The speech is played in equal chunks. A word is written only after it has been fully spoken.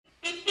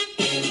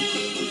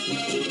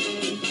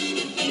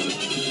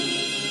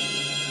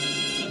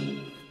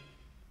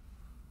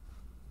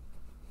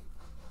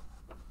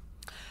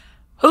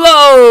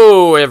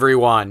Hello,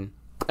 everyone,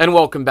 and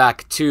welcome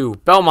back to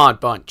Belmont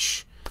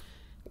Bunch,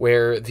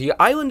 where the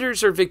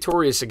Islanders are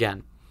victorious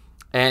again.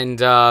 And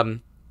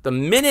the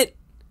minute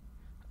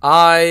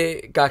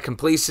I got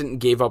complacent and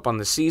gave up on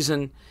the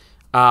season,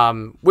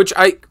 which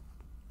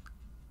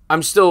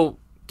I'm still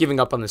giving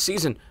up on the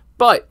season,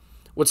 but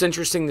what's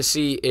interesting to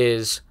see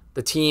is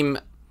the team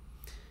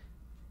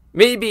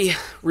maybe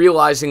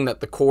realizing that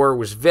the core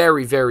was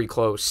very, very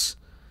close,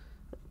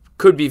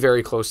 could be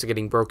very close to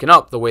getting broken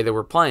up the way they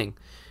were playing.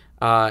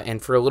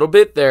 And for a little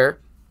bit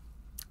there,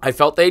 I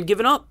felt they had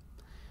given up.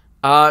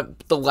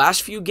 The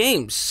last few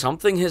games,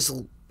 something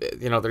has,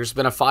 there's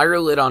been a fire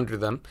lit under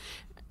them.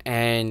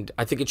 And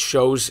I think it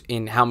shows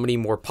in how many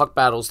more puck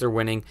battles they're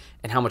winning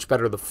and how much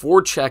better the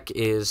forecheck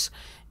is,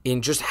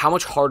 in just how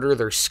much harder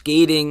they're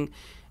skating.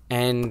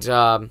 And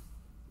I'm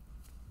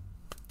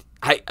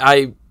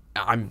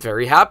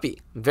very happy.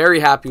 I'm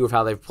very happy with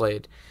how they've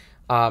played.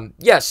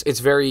 Yes,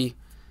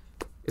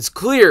 it's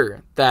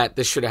clear that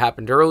this should have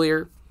happened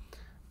earlier.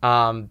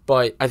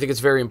 But I think it's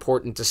very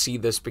important to see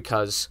this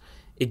because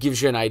it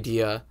gives you an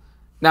idea.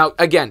 Now,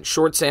 again,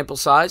 short sample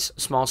size,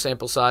 small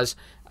sample size.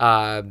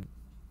 Not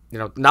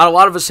a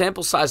lot of a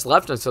sample size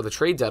left until the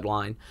trade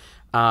deadline.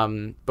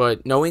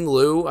 But knowing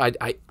Lou,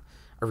 I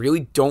really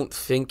don't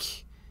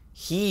think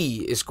he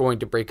is going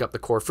to break up the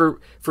core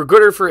for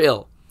good or for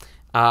ill.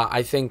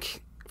 I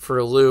think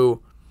for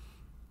Lou,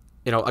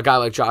 a guy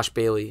like Josh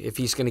Bailey, if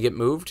he's going to get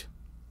moved,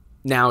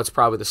 now it's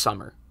probably the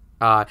summer.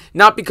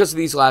 Not because of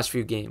these last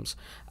few games.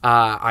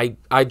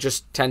 I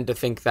just tend to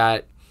think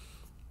that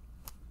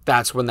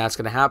that's when that's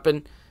going to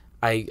happen.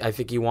 I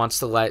think he wants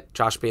to let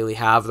Josh Bailey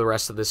have the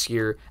rest of this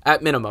year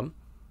at minimum.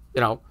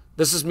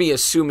 This is me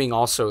assuming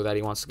also that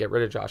he wants to get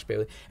rid of Josh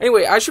Bailey.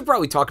 Anyway, I should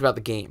probably talk about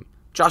the game.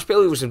 Josh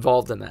Bailey was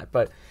involved in that,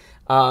 but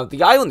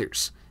the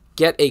Islanders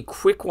get a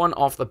quick one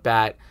off the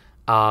bat.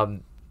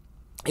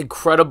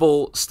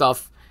 Incredible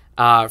stuff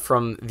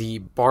from the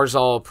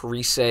Barzal,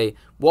 Parise,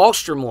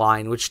 Wahlstrom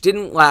line, which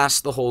didn't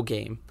last the whole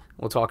game.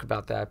 We'll talk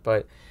about that,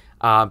 but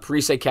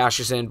Parise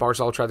cashes in.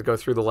 Barzal tried to go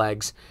through the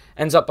legs.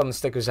 Ends up on the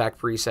stick of Zach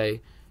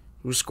Parise,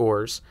 who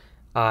scores.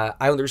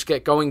 Islanders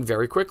get going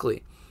very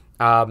quickly.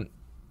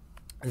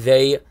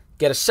 They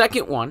get a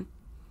second one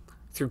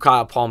through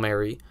Kyle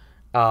Palmieri.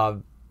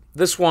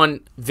 This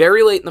one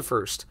very late in the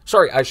first.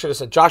 Sorry, I should have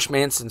said Josh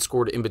Manson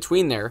scored in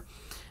between there.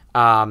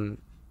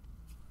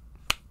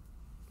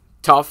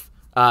 Tough.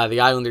 The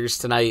Islanders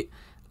tonight,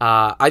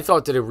 I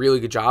thought, did a really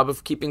good job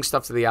of keeping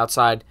stuff to the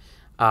outside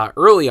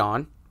early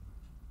on,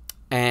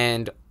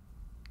 and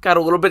got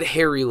a little bit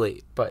hairy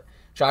late. But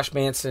Josh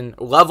Manson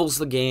levels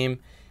the game.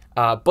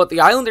 But the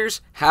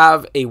Islanders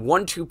have a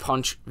 1-2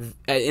 punch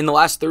in the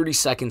last 30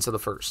 seconds of the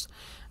first.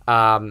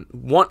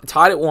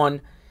 Tied at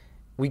 1.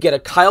 We get a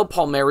Kyle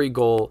Palmieri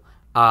goal,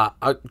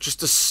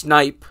 just a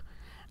snipe.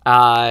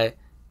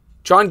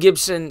 John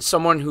Gibson,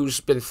 someone who's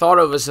been thought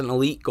of as an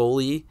elite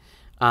goalie,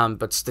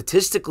 but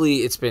statistically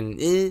it's been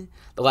the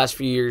last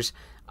few years,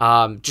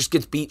 just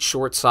gets beat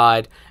short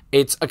side.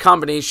 It's a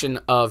combination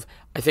of,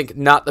 I think,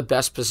 not the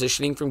best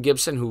positioning from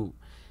Gibson, who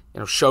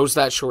shows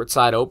that short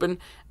side open,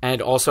 and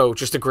also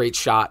just a great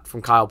shot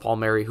from Kyle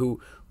Palmieri,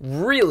 who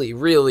really,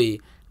 really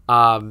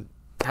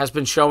has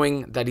been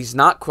showing that he's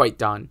not quite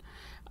done.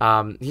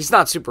 He's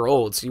not super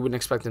old, so you wouldn't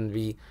expect him to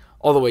be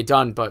all the way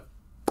done, but,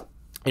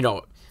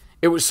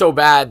 it was so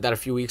bad that a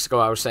few weeks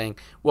ago I was saying,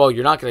 well,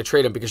 you're not going to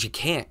trade him because you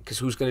can't, because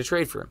who's going to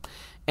trade for him?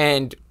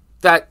 And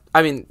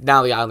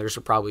now the Islanders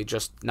are probably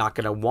just not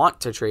going to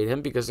want to trade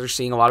him because they're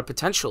seeing a lot of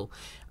potential.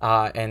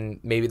 And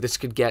maybe this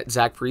could get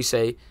Zach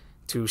Parise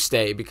to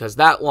stay, because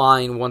that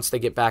line, when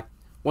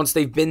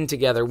they've been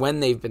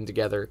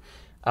together,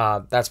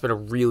 that's been a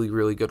really,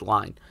 really good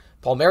line.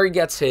 Palmieri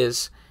gets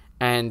his,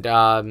 and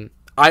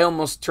I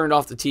almost turned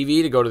off the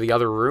TV to go to the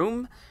other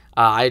room.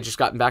 I had just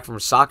gotten back from a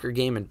soccer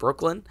game in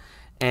Brooklyn,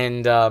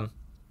 and I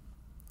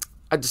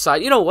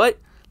decided, you know what?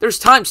 There's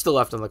time still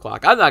left on the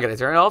clock. I'm not going to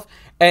turn it off,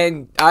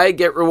 and I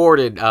get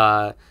rewarded.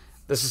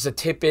 This is a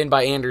tip-in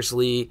by Anders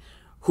Lee,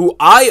 who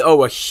I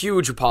owe a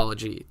huge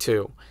apology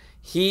to.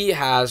 He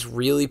has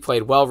really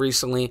played well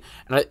recently,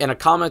 and a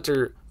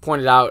commenter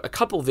pointed out a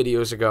couple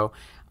videos ago,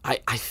 I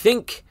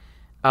think,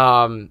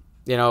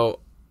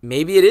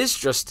 maybe it is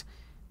just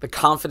the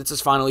confidence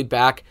is finally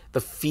back,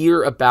 the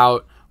fear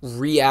about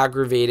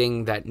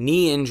re-aggravating that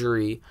knee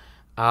injury,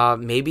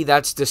 maybe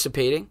that's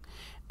dissipating,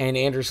 and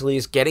Anders Lee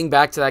is getting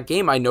back to that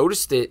game. I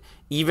noticed it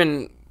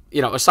even,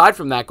 aside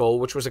from that goal,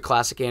 which was a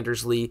classic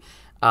Anders Lee,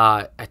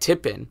 a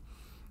tip-in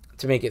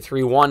to make it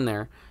 3-1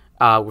 there,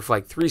 with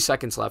like 3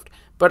 seconds left.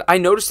 But I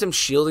noticed him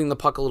shielding the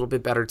puck a little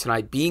bit better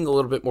tonight, being a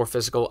little bit more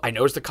physical. I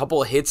noticed a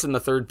couple of hits in the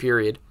third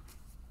period.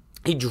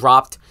 He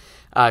dropped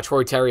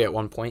Troy Terry at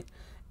one point.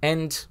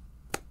 And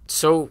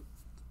so,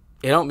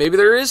 maybe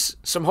there is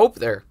some hope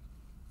there.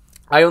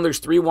 Islanders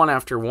 3-1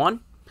 after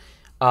 1.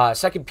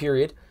 Second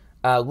period,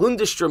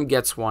 Lundestrom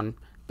gets one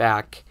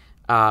back,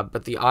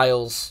 but the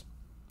Isles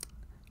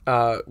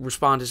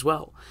respond as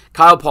well.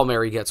 Kyle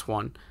Palmieri gets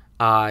one.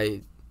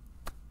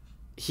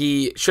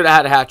 He should have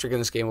had a hat trick in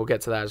this game. We'll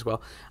get to that as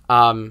well.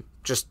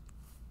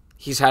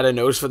 He's had a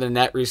nose for the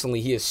net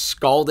recently. He is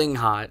scalding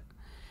hot.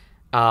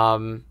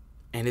 And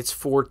it's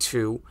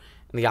 4-2.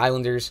 And the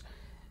Islanders,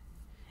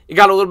 it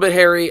got a little bit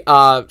hairy.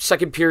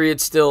 Second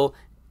period still,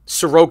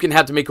 Sorokin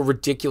had to make a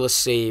ridiculous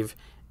save.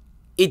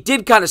 It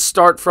did kind of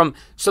start from,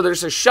 so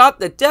there's a shot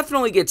that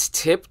definitely gets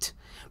tipped,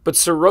 but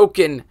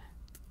Sorokin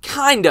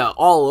kind of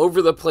all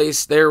over the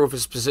place there with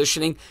his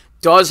positioning,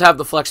 does have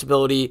the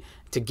flexibility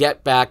to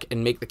get back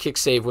and make the kick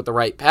save with the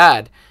right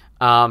pad.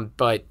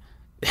 But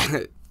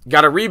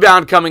got a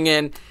rebound coming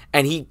in,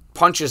 and he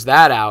punches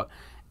that out.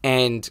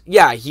 And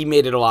yeah, he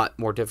made it a lot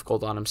more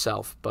difficult on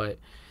himself. But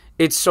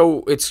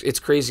it's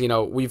crazy.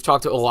 We've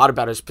talked a lot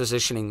about his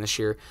positioning this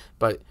year,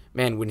 but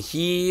man, when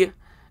he,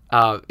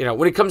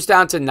 when it comes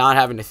down to not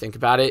having to think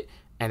about it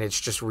and it's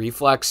just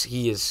reflex,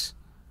 he is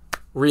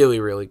really,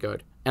 really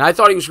good. And I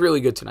thought he was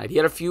really good tonight. He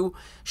had a few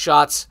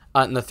shots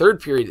in the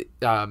third period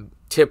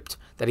tipped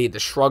that he had to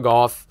shrug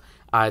off.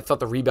 I thought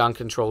the rebound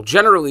control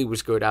generally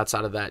was good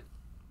outside of that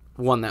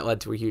one that led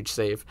to a huge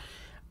save.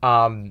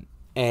 And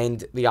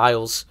the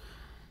Isles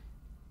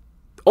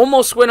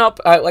almost went up.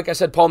 Like I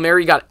said,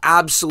 Palmieri got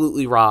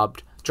absolutely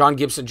robbed. John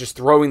Gibson just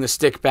throwing the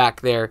stick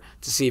back there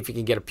to see if he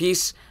can get a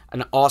piece.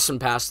 An awesome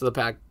pass to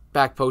the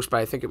back post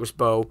by, I think it was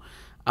Bo,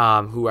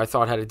 who I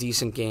thought had a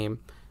decent game.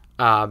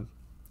 And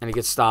he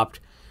gets stopped.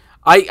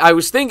 I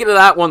was thinking of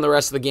that one the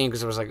rest of the game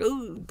because I was like,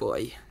 oh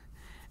boy.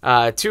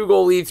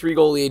 2-goal lead,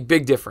 3-goal lead,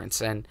 big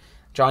difference. And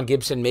John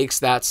Gibson makes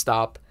that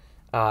stop.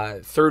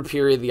 Third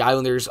period, the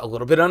Islanders a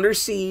little bit under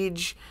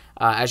siege.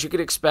 As you could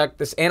expect,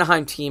 this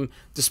Anaheim team,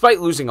 despite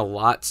losing a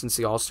lot since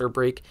the All-Star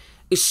break,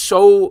 is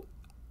so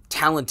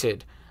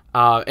talented.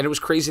 And it was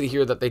crazy to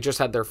hear that they just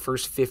had their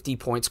first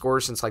 50-point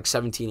score since like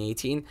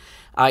 17-18.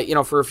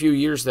 For a few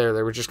years there,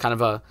 they were just kind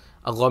of a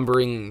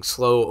lumbering,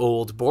 slow,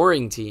 old,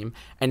 boring team.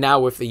 And now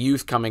with the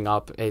youth coming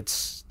up,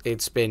 it's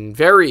been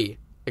very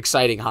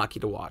exciting hockey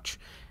to watch.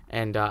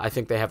 And I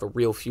think they have a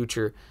real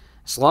future.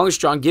 As long as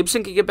John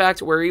Gibson can get back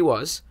to where he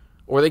was,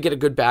 or they get a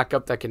good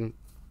backup that can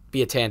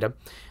be a tandem.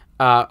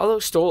 Although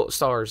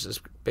Stars has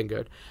been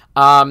good.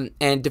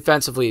 And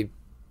defensively,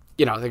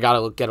 they got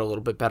to get a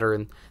little bit better,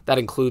 and that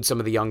includes some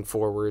of the young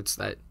forwards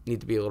that need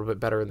to be a little bit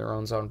better in their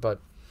own zone.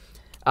 But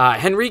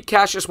Henrique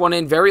cashed this one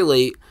in very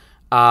late.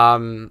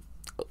 The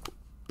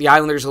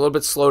Islanders a little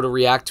bit slow to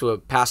react to a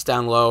pass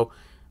down low.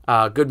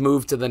 Good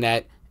move to the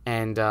net,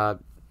 and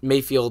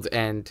Mayfield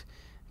and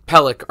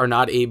Pelech are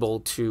not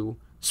able to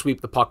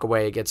sweep the puck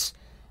away. It gets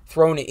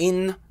thrown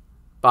in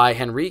by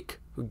Henrique,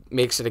 who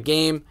makes it a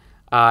game,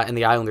 and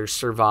the Islanders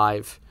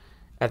survive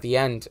at the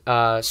end.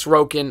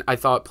 Sorokin, I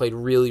thought, played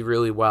really,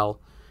 really well.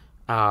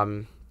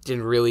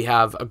 Didn't really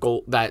have a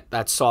goal,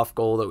 that soft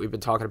goal that we've been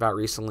talking about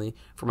recently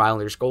from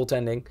Islanders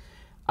goaltending.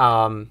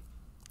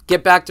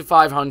 Get back to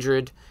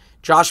 500.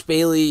 Josh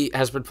Bailey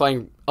has been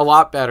playing a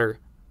lot better,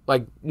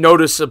 like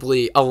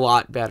noticeably a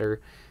lot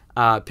better.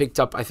 Picked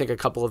up, I think, a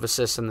couple of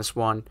assists in this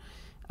one.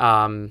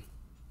 Barzal,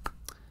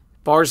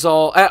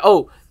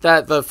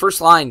 the first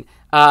line.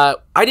 I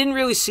didn't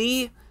really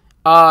see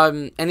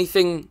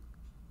anything.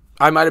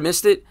 I might have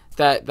missed it.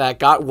 That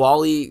got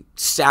Wally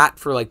sat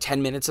for like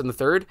 10 minutes in the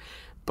third,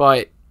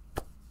 but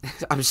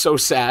I'm so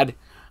sad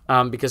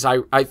because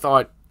I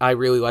thought I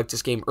really liked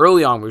this game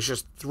early on. We was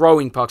just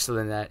throwing pucks to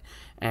the net,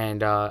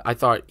 and I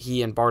thought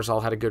he and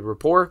Barzal had a good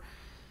rapport.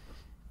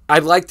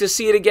 I'd like to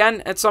see it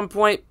again at some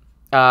point.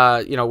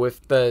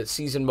 With the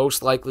season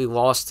most likely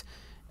lost,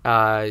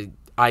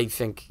 I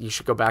think you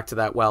should go back to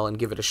that well and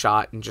give it a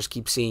shot and just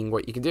keep seeing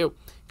what you can do,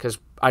 because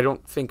I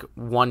don't think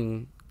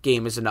one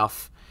game is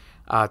enough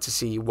to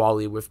see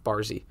Wally with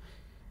Barzy.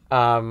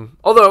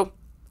 Although,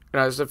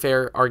 there's a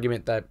fair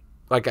argument that,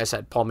 like I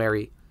said,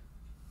 Palmieri,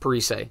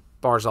 Parise,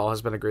 Barzal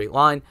has been a great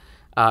line.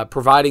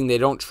 Providing they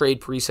don't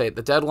trade Parise at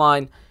the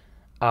deadline,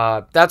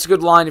 that's a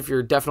good line if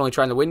you're definitely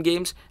trying to win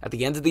games. At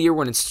the end of the year,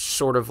 when it's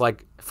sort of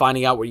like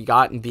finding out what you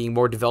got and being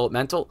more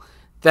developmental,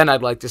 then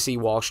I'd like to see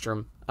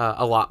Wahlstrom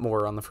a lot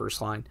more on the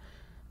first line,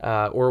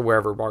 or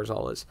wherever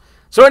Barzal is.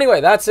 So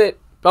anyway, that's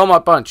it.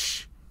 Belmont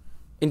Bunch.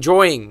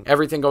 Enjoying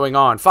everything going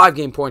on.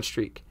 5-game point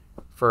streak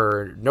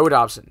for Noah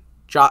Dobson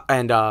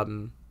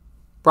and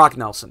Brock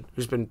Nelson,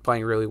 who's been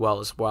playing really well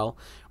as well.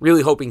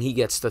 Really hoping he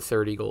gets to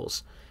 30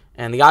 goals.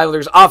 And the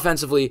Islanders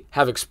offensively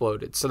have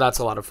exploded, so that's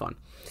a lot of fun.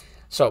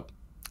 So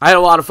I had a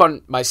lot of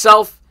fun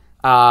myself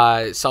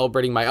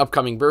celebrating my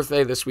upcoming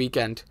birthday this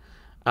weekend.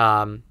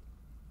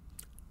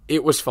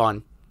 It was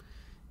fun.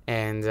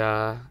 And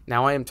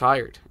now I am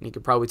tired. And you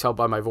can probably tell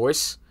by my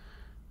voice.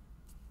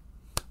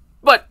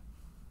 But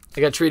I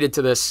got treated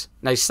to this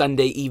nice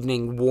Sunday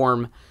evening,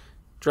 warm,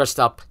 dressed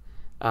up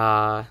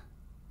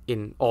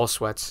in all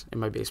sweats in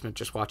my basement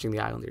just watching the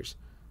Islanders.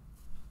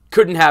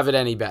 Couldn't have it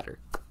any better.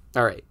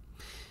 All right.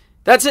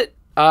 That's it.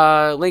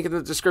 Link in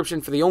the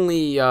description for the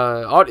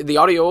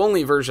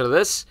audio-only version of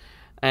this.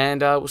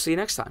 And we'll see you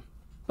next time.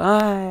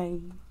 Bye.